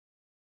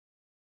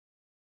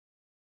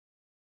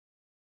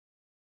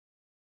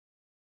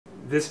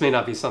This may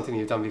not be something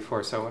you've done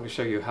before, so I want to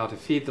show you how to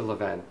feed the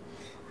Levain.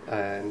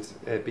 And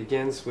it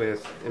begins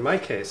with, in my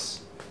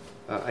case,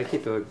 I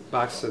keep a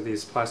box of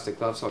these plastic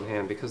gloves on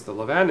hand because the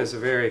Levain is a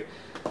very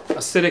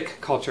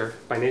acidic culture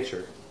by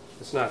nature.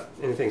 It's not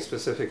anything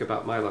specific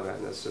about my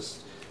Levain, it's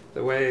just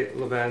the way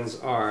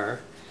Levains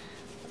are.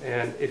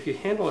 And if you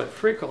handle it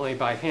frequently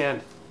by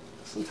hand,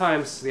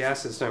 sometimes the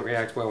acids don't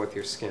react well with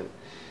your skin.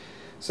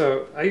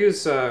 So I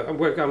use,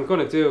 what I'm going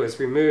to do is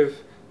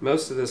remove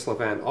most of this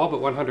Levain, all but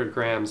 100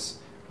 grams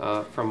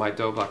from my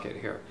dough bucket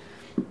here.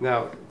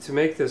 Now, to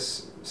make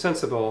this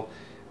sensible,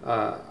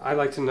 I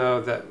like to know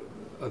that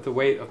the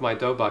weight of my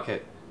dough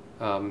bucket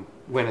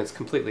when it's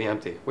completely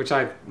empty, which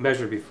I've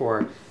measured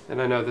before,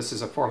 and I know this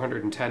is a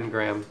 410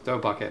 gram dough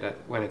bucket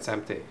when it's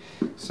empty.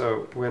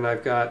 So when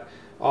I've got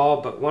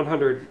all but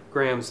 100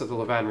 grams of the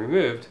Levain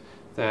removed,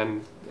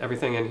 then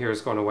everything in here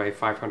is going to weigh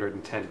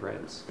 510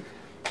 grams.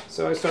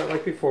 So I start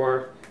like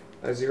before,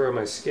 I zero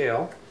my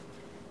scale,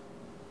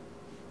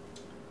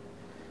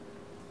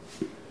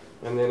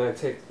 and then I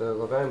take the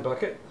Levain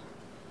bucket,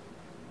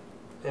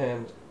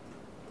 and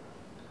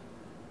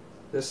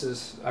this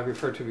is, I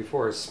referred to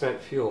before as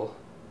spent fuel.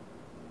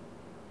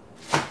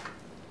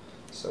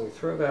 So we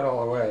throw that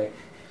all away.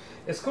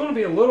 It's going to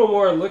be a little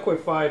more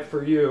liquefied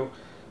for you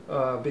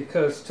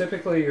because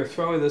typically you're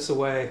throwing this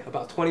away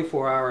about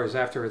 24 hours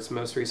after its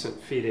most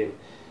recent feeding.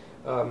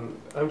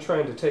 I'm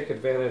trying to take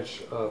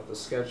advantage of the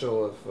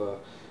schedule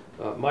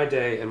of my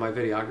day and my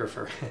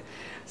videographer.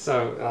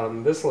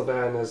 So this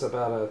Levain is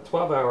about a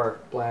 12-hour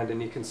blend,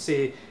 and you can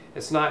see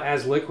it's not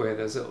as liquid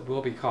as it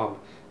will become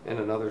in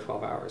another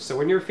 12 hours. So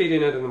when you're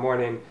feeding it in the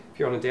morning, if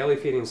you're on a daily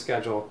feeding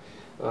schedule,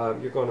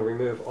 you're going to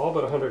remove all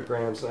but 100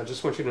 grams. And I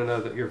just want you to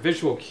know that your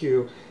visual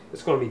cue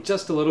is going to be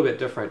just a little bit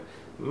different.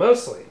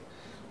 Mostly,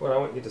 what I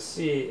want you to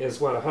see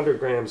is what 100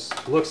 grams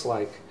looks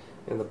like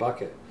in the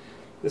bucket.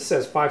 This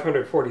says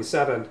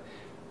 547.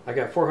 I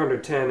got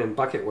 410 in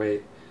bucket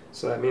weight,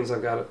 so that means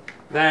I've got,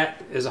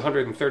 that is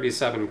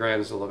 137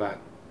 grams of Levain.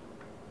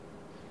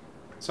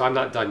 So I'm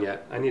not done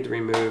yet. I need to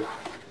remove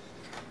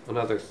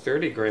another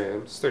 30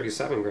 grams,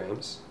 37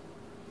 grams,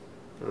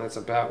 and that's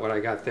about what I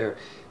got there.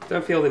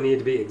 Don't feel the need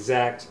to be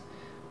exact.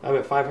 I'm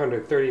at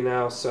 530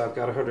 now, so I've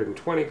got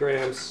 120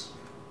 grams.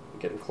 I'm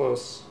getting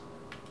close.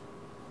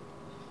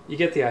 You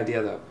get the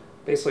idea though.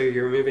 Basically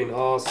you're removing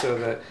all so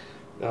that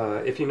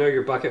if you know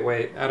your bucket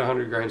weight, add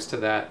 100 grams to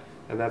that,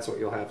 and that's what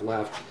you'll have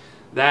left.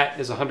 That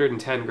is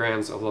 110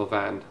 grams of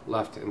Levain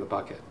left in the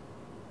bucket.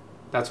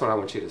 That's what I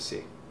want you to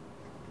see.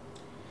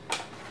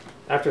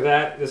 After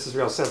that, this is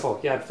real simple.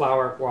 You add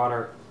flour,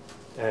 water,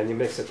 and you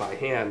mix it by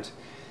hand.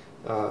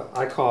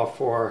 I call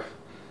for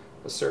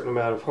a certain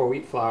amount of whole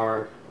wheat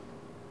flour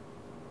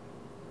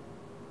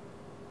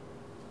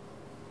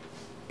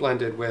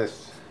blended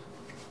with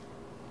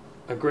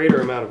a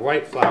greater amount of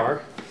white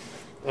flour.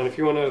 And if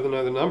you want to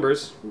know the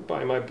numbers,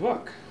 buy my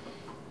book.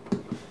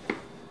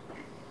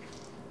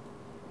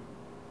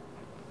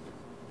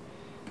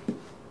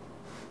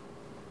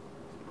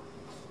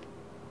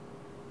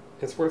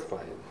 It's worth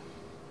buying.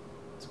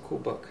 It's a cool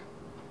book.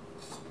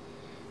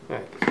 All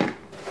right.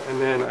 And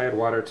then I add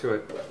water to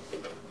it.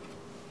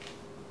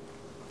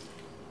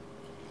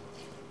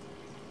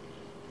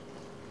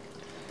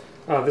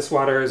 This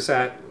water is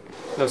at,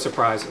 no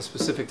surprise, a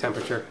specific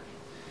temperature.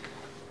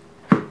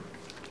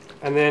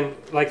 And then,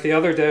 like the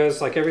other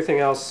doughs, like everything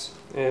else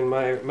in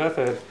my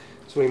method,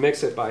 so we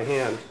mix it by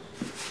hand.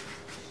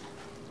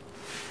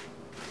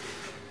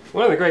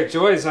 One of the great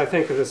joys, I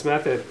think, of this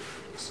method,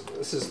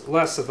 this is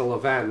less of the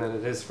Levain than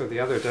it is for the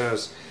other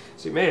doughs.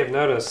 So you may have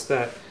noticed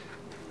that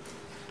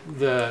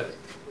the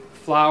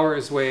flour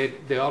is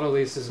weighed, the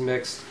autolyse is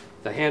mixed,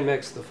 the hand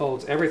mix, the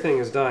folds, everything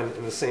is done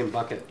in the same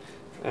bucket.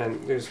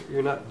 And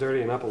you're not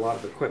dirtying up a lot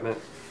of equipment,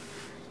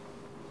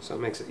 so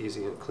it makes it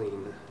easy and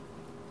clean.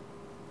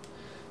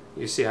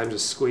 You see I'm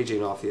just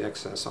squeegeeing off the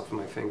excess off of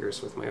my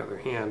fingers with my other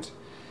hand.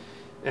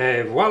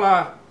 Et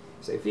voila!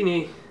 C'est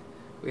fini!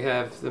 We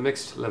have the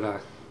mixed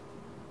Levain.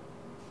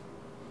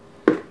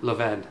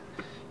 Levain.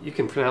 You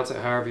can pronounce it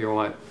however you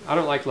want. I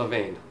don't like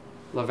Levain.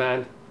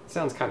 Levain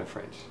sounds kind of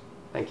French.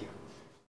 Thank you.